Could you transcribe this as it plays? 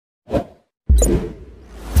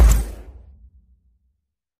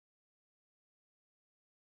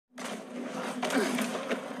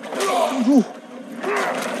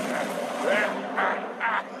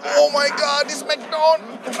Oh my god, di smackdown.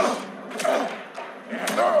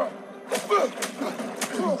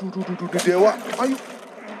 Duh, dewa, ayo.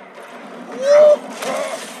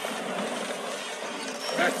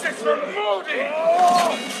 This is for Modi!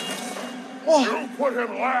 You put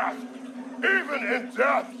him last, even in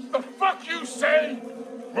death. The fuck you say?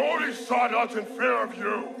 Modi sought us in fear of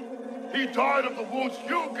you. He died of the wounds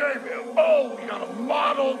you gave him. Oh, we got a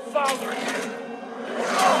model father here.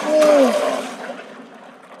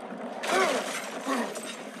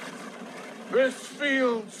 This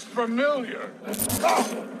feels familiar.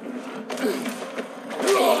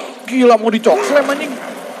 Gila, mau dicokslem anjing.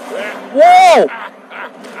 Wow.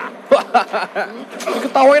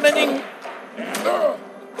 Ketawain anjing.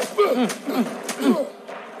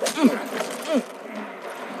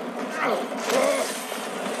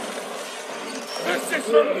 This is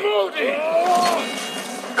for Modi.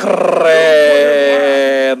 Keren.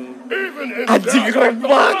 Anjing keren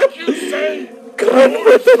banget. Keren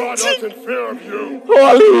banget anjing.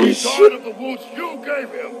 Holy shit.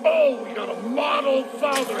 Oh, we got a model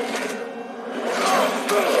father.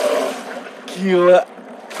 Gila.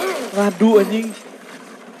 Radu anjing.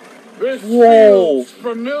 Wow.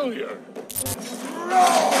 Familiar.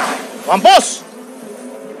 Mampus.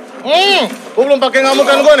 Gua belum pakai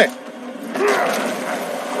ngamukan gua nih.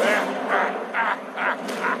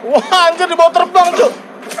 Wah, anjir dibawa terbang, Cuk.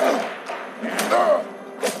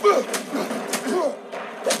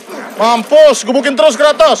 Mampus, gebukin terus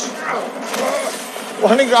Kratos.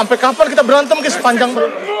 Wah, ini sampai kapan kita berantem guys, sepanjang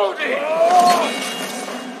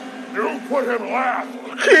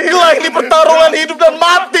gila, ini pertarungan hidup dan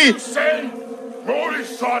mati. Modi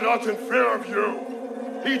sought us in fear of you.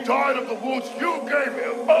 He died of the wounds you gave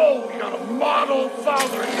him. Oh, we got a model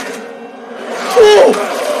father here.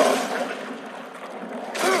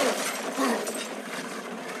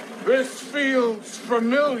 This feels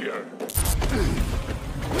familiar.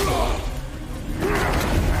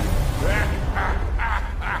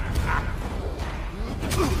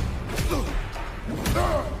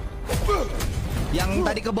 Yang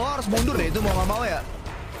tadi ke bawah harus mundur deh, itu mau nggak mau ya.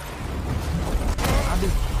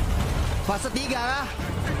 Aduh. Fase 3 lah.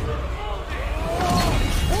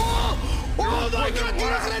 Oh my god,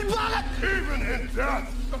 gila keren banget.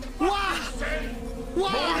 Wah.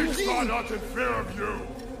 Wah, anjing.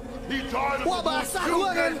 Wah, basah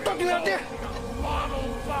gua ngentot liatnya.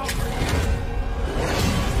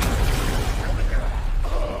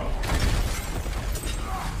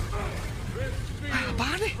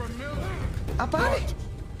 Apaan nih? Apaan nih?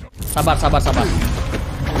 Sabar.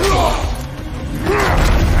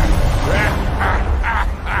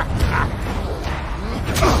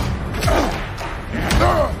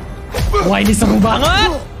 Wah, ini seru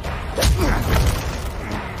banget.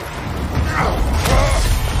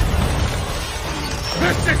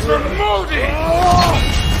 This is for Modi!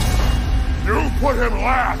 You put him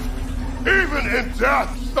last, even in death.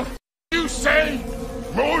 The f you say?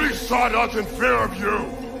 Modi sought us in fear of you.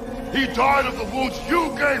 He died of the wounds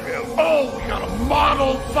you gave him. Oh, we got a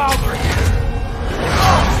model father here.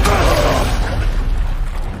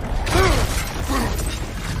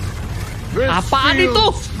 Apaan itu?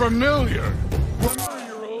 Familiar.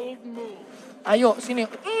 Ayo sini.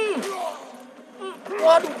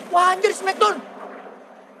 Waduh, wah anjir smackdown.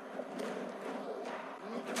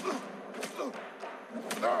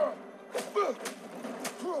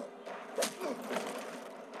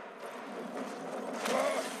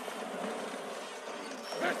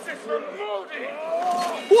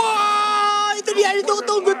 Wah, itu dia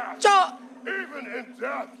ditunggu-tunggu, Cok. Even in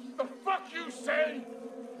death, the fuck you say?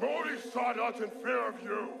 Modi sought us in fear of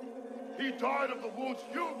you. He died of the wounds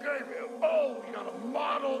you gave him. Oh, we got a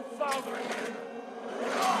model father here.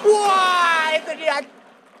 Wah, itu dia.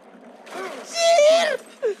 Sir.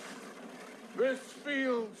 This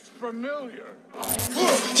feels familiar.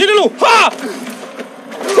 Sini lu. Ha!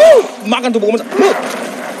 Makan tuh buku masak.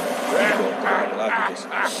 Lagi,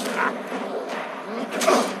 guys.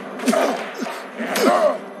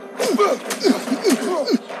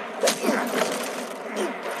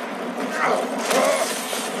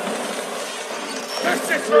 This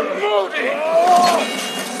is for Modi!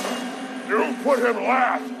 You put him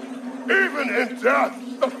last, even in death.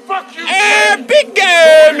 The fuck you Epic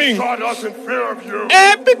Gaming! Modi sought us in fear of you.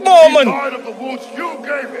 Epic moment! He died of the wounds you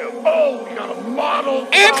gave him. Oh, we got a model.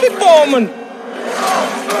 Epic moment!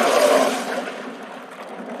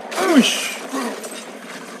 Wish.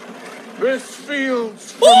 This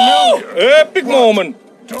feels familiar. Epic moment!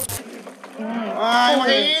 They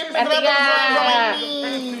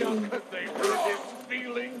hurt his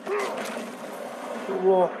feelings.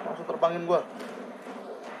 Wah, langsung terbangin gua.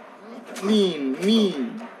 Nih.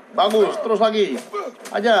 Bagus, terus lagi.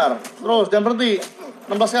 Ajar, terus jangan berhenti.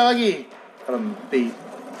 16 kali lagi. Berhenti.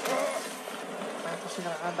 Apa sih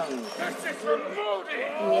kadang-kadang?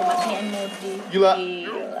 Iya, matiin Moody. Gila.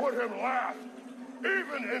 You put him last.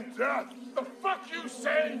 Even in death. The fuck you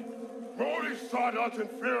say? Modi saw us in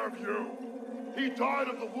fear of you. He died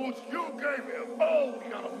of the wounds you gave him. Oh, we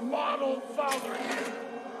got a model father here.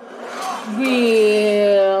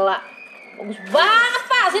 Gila. Bagus banget,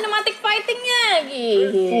 Pak, cinematic fighting-nya.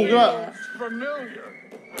 Gila. Familiar.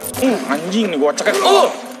 Anjing nih gua cekek.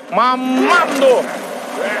 Mamam tuh.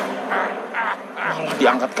 Malah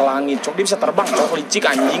diangkat ke langit, cok. Dia bisa terbang, cok. Licik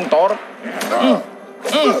anjing, Thor.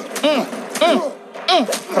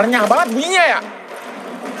 Renyah banget bunyinya ya.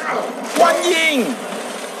 Anjing.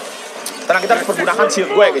 Tenang, kita harus pergunakan shield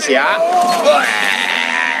gue ya guys ya.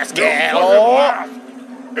 Gelo.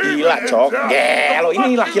 Gila, cok. Gelo.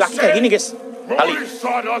 Ini laki-laki kayak gini guys. Kali.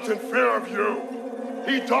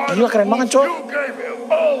 Gila, keren banget, cok.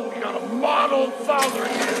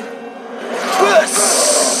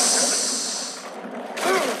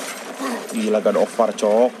 Gila, God of War,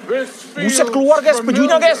 cok. Buset, keluar guys,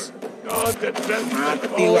 pejunya guys.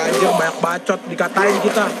 Mati aja, banyak bacot, dikatain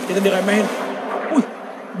kita diremehin. Wih,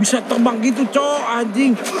 bisa terbang gitu, cok,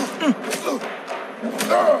 anjing.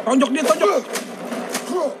 Tonjok dia.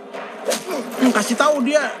 Kasih tahu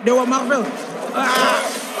dia Dewa Marvel.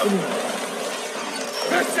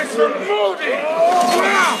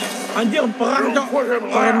 Anjir, perang, cok.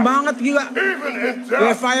 Keren banget, gila.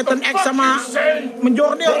 Leviathan X sama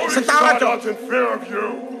Mjölnir setara, cok.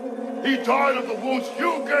 He died of the wounds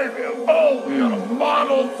you gave him. Oh, we got a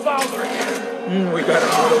model father here. We got a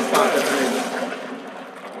model father here.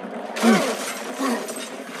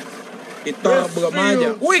 Kita belum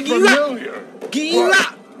aja. Wih, gila.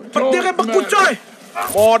 Petirnya beku, coy.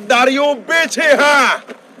 Modar you bitch ha.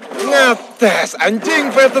 Ngetes anjing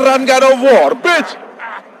veteran God of War, bitch.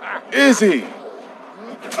 Easy.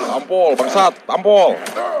 Tampol, bangsat, tampol.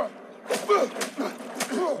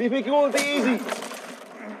 Difficulty easy.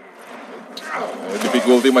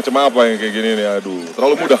 Difficulty macam apa yang kayak gini nih, aduh,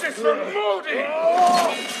 terlalu mudah.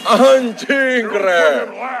 Anjing,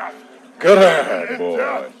 keren,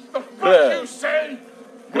 boy,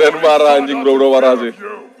 keren marah anjing, bro marah sih.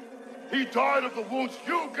 He died of the wounds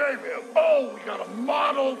you gave him. Oh, we got a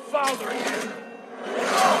model father here.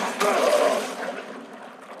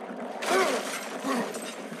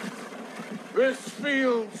 This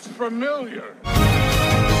feels familiar.